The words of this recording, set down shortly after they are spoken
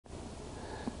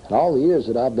In all the years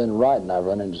that I've been writing, I've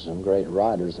run into some great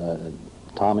writers,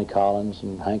 Tommy Collins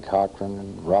and Hank Cochran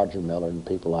and Roger Miller and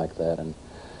people like that,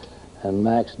 and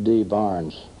Max D.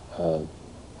 Barnes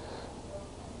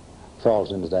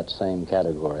falls into that same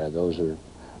category. Those are,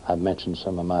 I've mentioned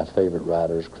some of my favorite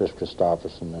writers, Chris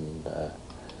Christopherson, and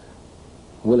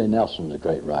Willie Nelson's a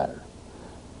great writer.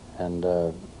 And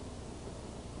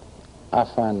I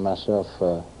find myself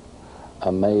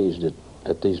amazed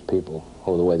at these people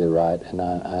over the way they write, and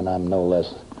I'm no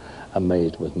less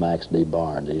amazed with Max D.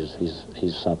 Barnes.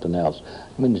 He's something else.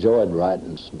 I've enjoyed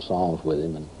writing some songs with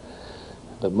him,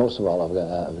 but most of all,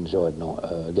 I've enjoyed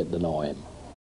getting to know him.